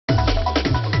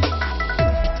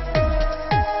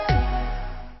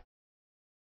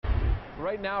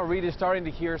Right now, Reed is starting to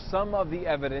hear some of the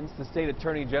evidence the state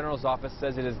attorney general's office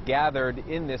says it has gathered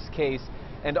in this case.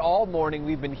 And all morning,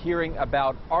 we've been hearing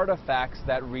about artifacts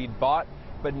that Reed bought,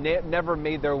 but never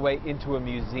made their way into a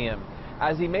museum.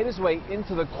 As he made his way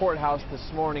into the courthouse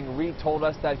this morning, Reed told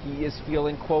us that he is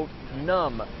feeling, quote,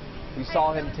 numb. We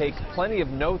saw him take plenty of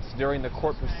notes during the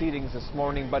court proceedings this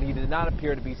morning, but he did not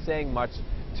appear to be saying much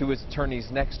to his attorneys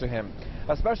next to him.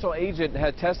 A special agent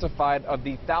had testified of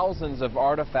the thousands of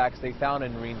artifacts they found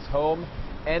in Reed's home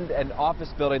and an office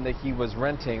building that he was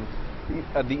renting.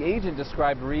 The agent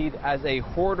described Reed as a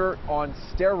hoarder on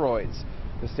steroids.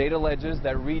 The state alleges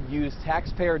that Reed used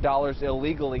taxpayer dollars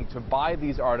illegally to buy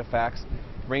these artifacts,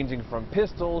 ranging from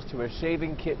pistols to a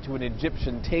shaving kit to an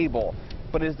Egyptian table.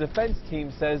 But his defense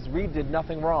team says Reed did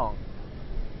nothing wrong.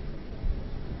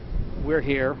 We're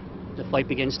here. The fight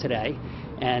begins today,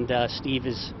 and Steve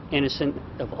is innocent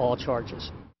of all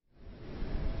charges.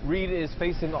 Reed is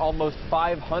facing almost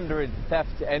 500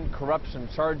 theft and corruption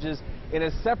charges. In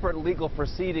a separate legal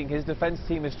proceeding, his defense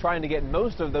team is trying to get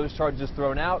most of those charges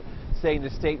thrown out, saying the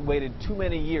state waited too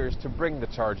many years to bring the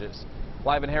charges.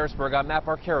 Live in Harrisburg, I'm Matt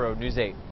Barquero, News 8.